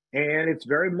 And it's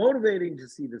very motivating to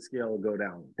see the scale go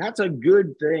down. That's a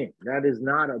good thing. That is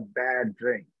not a bad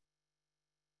thing.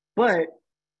 But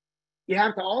you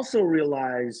have to also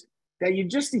realize that you're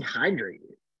just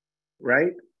dehydrated,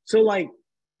 right? So, like,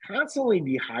 constantly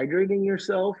dehydrating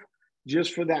yourself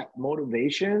just for that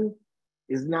motivation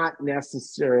is not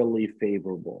necessarily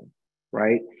favorable,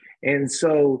 right? And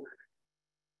so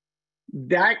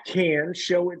that can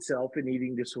show itself in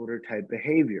eating disorder type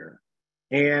behavior.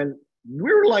 And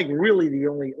we're like really the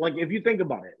only, like, if you think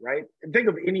about it, right? And think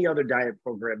of any other diet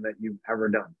program that you've ever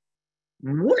done.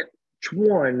 Which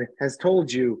one has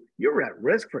told you you're at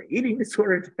risk for eating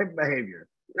disorder type behavior?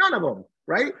 None of them,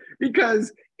 right?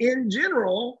 Because in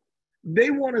general, they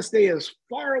want to stay as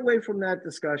far away from that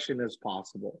discussion as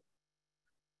possible.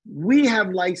 We have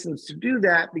license to do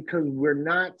that because we're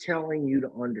not telling you to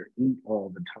undereat all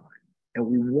the time. And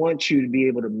we want you to be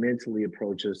able to mentally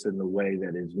approach this in the way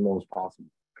that is most possible.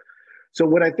 So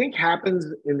what I think happens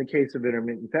in the case of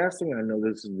intermittent fasting, I know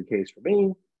this is the case for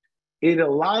me, it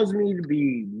allows me to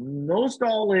be most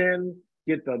all in,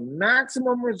 get the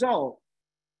maximum result,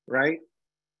 right?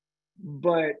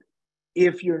 But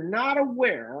if you're not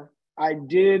aware, I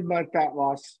did my fat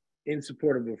loss in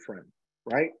support of a friend,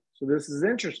 right? So this is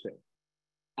interesting.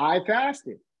 I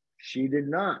fasted. She did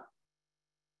not.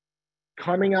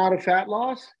 Coming out of fat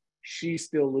loss, she's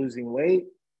still losing weight,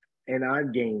 and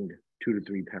I've gained 2 to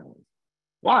 3 pounds.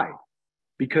 Why?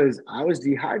 Because I was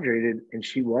dehydrated and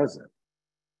she wasn't.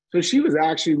 So she was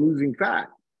actually losing fat,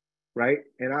 right?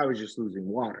 And I was just losing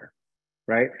water,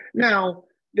 right? Now,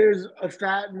 there's a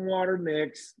fat and water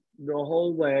mix the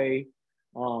whole way.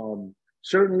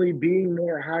 Certainly being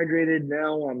more hydrated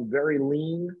now, I'm very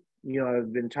lean.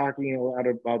 I've been talking a lot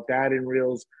about that in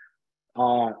Reels.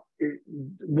 One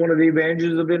of the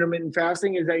advantages of intermittent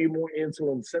fasting is that you're more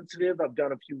insulin sensitive. I've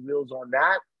done a few Reels on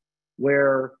that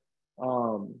where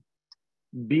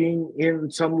being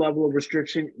in some level of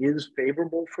restriction is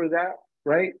favorable for that,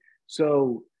 right?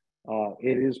 So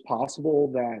it is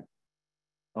possible that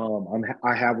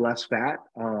I have less fat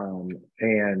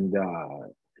and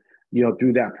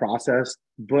through that process.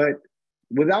 But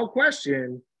without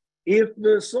question, if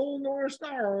the sole North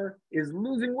Star is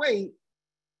losing weight,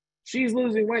 she's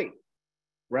losing weight,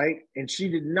 right? And she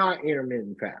did not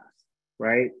intermittent fast,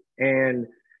 right? And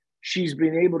she's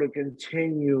been able to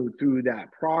continue through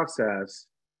that process.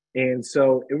 And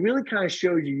so it really kind of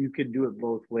shows you can do it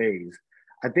both ways.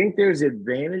 I think there's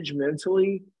advantage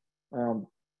mentally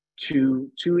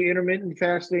to intermittent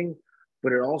fasting,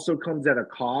 but it also comes at a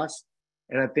cost.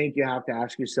 And I think you have to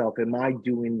ask yourself, am I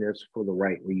doing this for the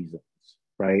right reasons,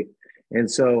 right? And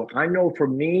so I know for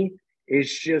me,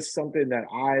 it's just something that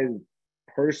I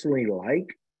personally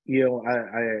like.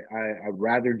 I'd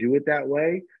rather do it that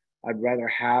way. I'd rather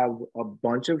have a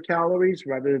bunch of calories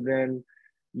rather than,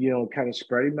 kind of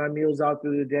spreading my meals out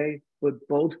through the day. But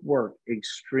both work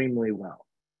extremely well,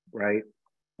 right?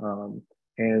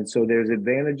 And so there's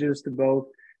advantages to both.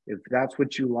 If that's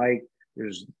what you like,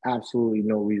 there's absolutely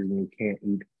no reason you can't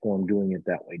eat or doing it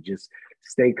that way. Just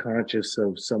stay conscious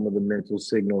of some of the mental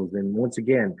signals. And once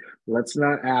again, let's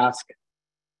not ask,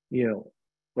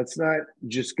 let's not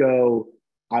just go,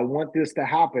 I want this to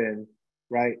happen,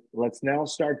 right? Let's now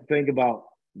start to think about,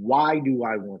 why do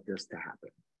I want this to happen,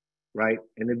 right?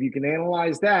 And if you can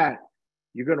analyze that,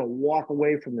 you're going to walk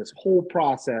away from this whole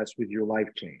process with your life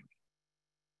change.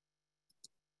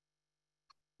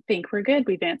 I think we're good.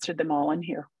 We've answered them all in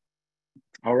here.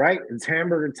 All right, it's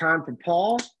hamburger time for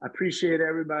Paul. I appreciate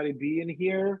everybody being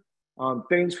here.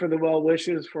 Thanks for the well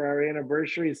wishes for our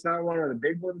anniversary. It's not one of the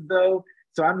big ones though,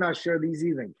 so I'm not sure these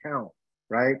even count,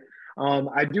 right?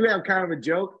 I do have kind of a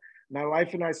joke. My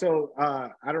wife and I, so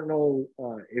I don't know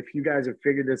if you guys have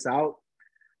figured this out,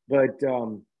 but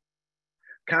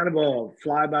kind of a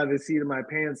fly by the seat of my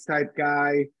pants type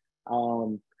guy,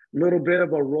 little bit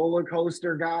of a roller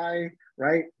coaster guy,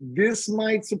 right? This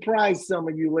might surprise some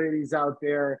of you ladies out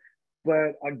there,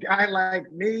 but a guy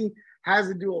like me has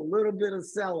to do a little bit of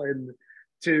selling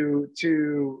to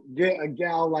get a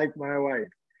gal like my wife.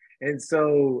 And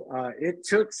so it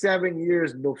took 7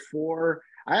 years before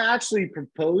I actually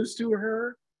proposed to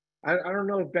her. I don't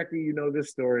know if Becky, you know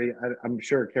this story. I'm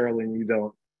sure Carolyn, you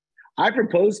don't. I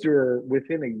proposed to her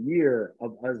within a year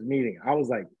of us meeting. I was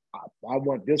like, I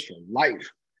want this for life,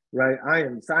 right? I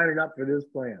am signing up for this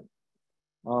plan.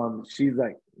 She's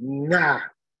like, nah.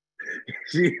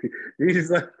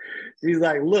 she's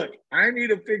like, look, I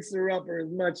need a fixer-upper as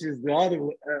much as the other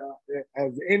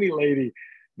as any lady,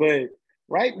 but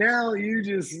right now you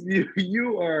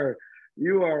are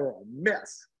a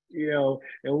mess, and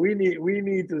we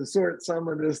need to sort some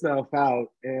of this stuff out.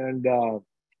 And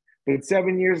but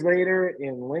 7 years later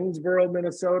in Lanesboro,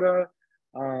 Minnesota,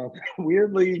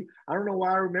 weirdly, I don't know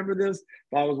why I remember this,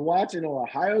 but I was watching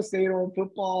Ohio State on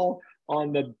football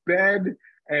on the bed,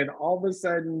 and all of a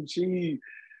sudden she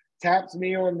taps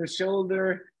me on the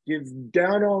shoulder, gets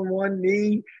down on one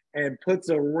knee, and puts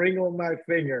a ring on my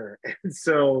finger. And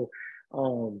so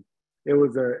it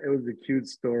was a cute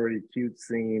story, cute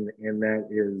scene, and that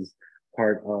is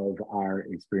part of our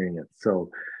experience.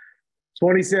 So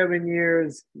 27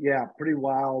 years, yeah, pretty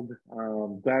wild.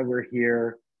 Glad we're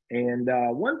here. And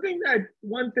one thing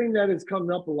that has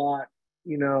come up a lot,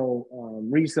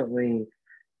 recently,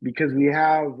 because we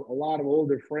have a lot of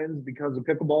older friends because of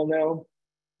pickleball now,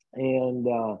 and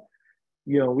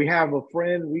we have a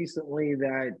friend recently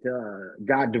that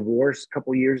got divorced a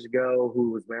couple years ago,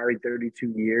 who was married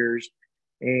 32 years,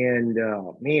 and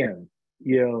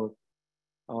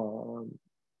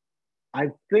I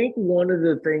think one of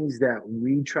the things that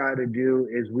we try to do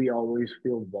is we always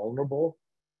feel vulnerable,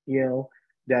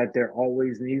 that there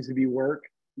always needs to be work,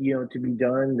 to be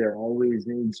done. There always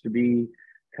needs to be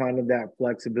kind of that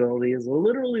flexibility. Is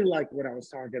literally like what I was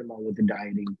talking about with the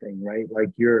dieting thing, right? Like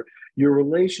your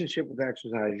relationship with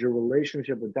exercise, your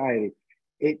relationship with dieting,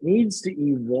 it needs to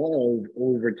evolve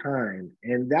over time.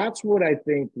 And that's what I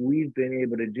think we've been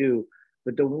able to do.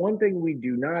 But the one thing we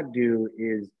do not do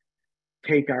is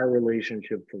take our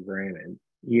relationship for granted,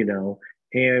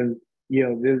 and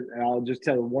I'll just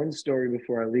tell one story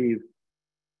before I leave.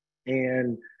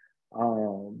 And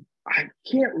I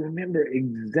can't remember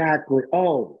exactly.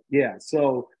 Oh, yeah.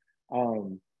 So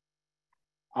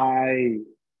I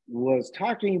was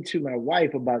talking to my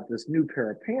wife about this new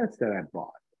pair of pants that I bought,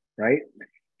 right?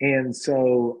 And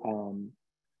so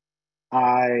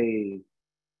I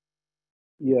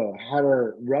had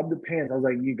her rub the pants. I was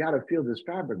like, you got to feel this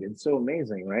fabric. It's so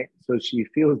amazing, right? So she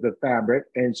feels the fabric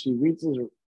and she reaches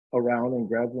around and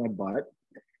grabs my butt.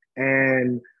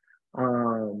 And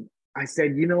I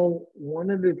said, one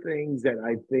of the things that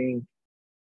I think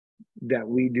that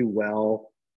we do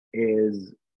well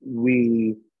is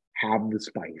we have the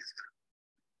spice,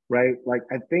 right? Like,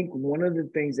 I think one of the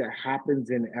things that happens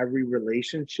in every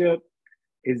relationship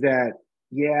is that,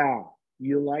 yeah,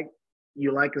 you like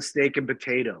a steak and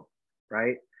potato,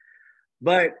 right?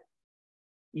 But,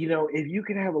 if you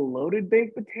can have a loaded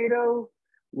baked potato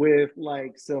with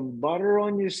like some butter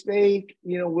on your steak,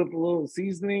 with a little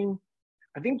seasoning,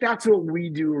 I think that's what we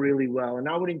do really well. And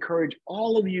I would encourage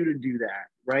all of you to do that,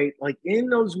 right? Like in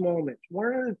those moments,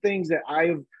 one of the things that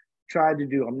I've tried to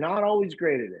do, I'm not always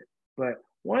great at it, but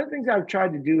one of the things I've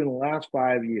tried to do in the last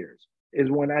 5 years is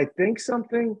when I think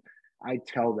something, I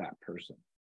tell that person.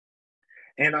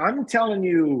 And I'm telling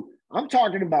you, I'm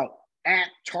talking about at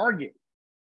Target,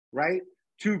 right?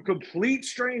 To complete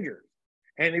strangers.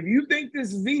 And if you think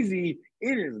this is easy,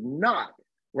 it is not,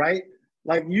 right?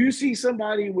 Like you see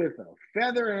somebody with a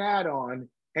feather hat on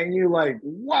and you're like,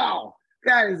 wow,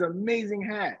 that is an amazing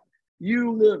hat.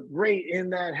 You look great in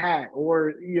that hat.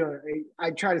 Or, I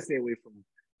try to stay away from,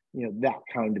 that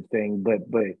kind of thing. But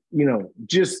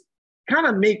just kind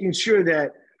of making sure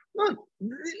that, look,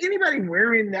 anybody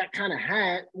wearing that kind of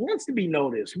hat wants to be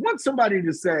noticed, wants somebody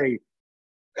to say,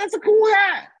 that's a cool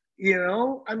hat, you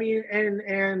know? I mean,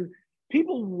 and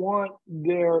people want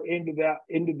their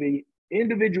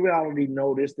individuality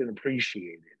noticed and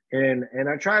appreciated. And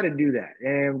I try to do that.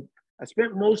 And I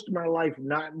spent most of my life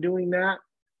not doing that,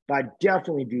 but I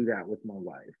definitely do that with my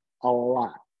wife a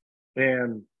lot.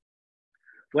 And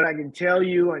what I can tell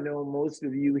you, I know most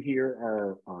of you here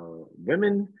are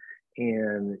women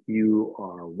and you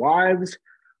are wives.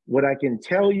 What I can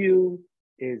tell you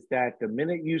is that the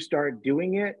minute you start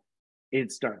doing it,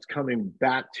 it starts coming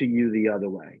back to you the other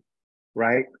way,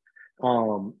 right?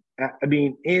 I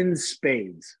mean, in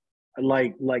spades.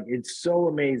 Like it's so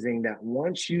amazing that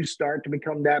once you start to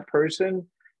become that person,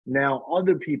 now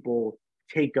other people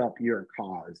take up your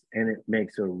cause, and it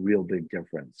makes a real big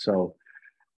difference. So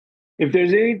if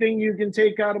there's anything you can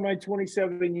take out of my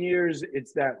 27 years,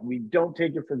 it's that we don't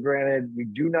take it for granted. We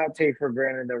do not take for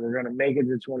granted that we're going to make it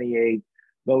to 28,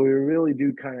 but we really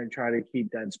do kind of try to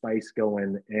keep that spice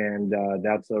going. And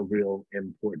that's a real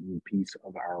important piece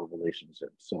of our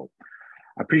relationship. So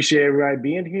I appreciate everybody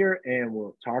being here, and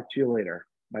we'll talk to you later.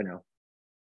 Bye now.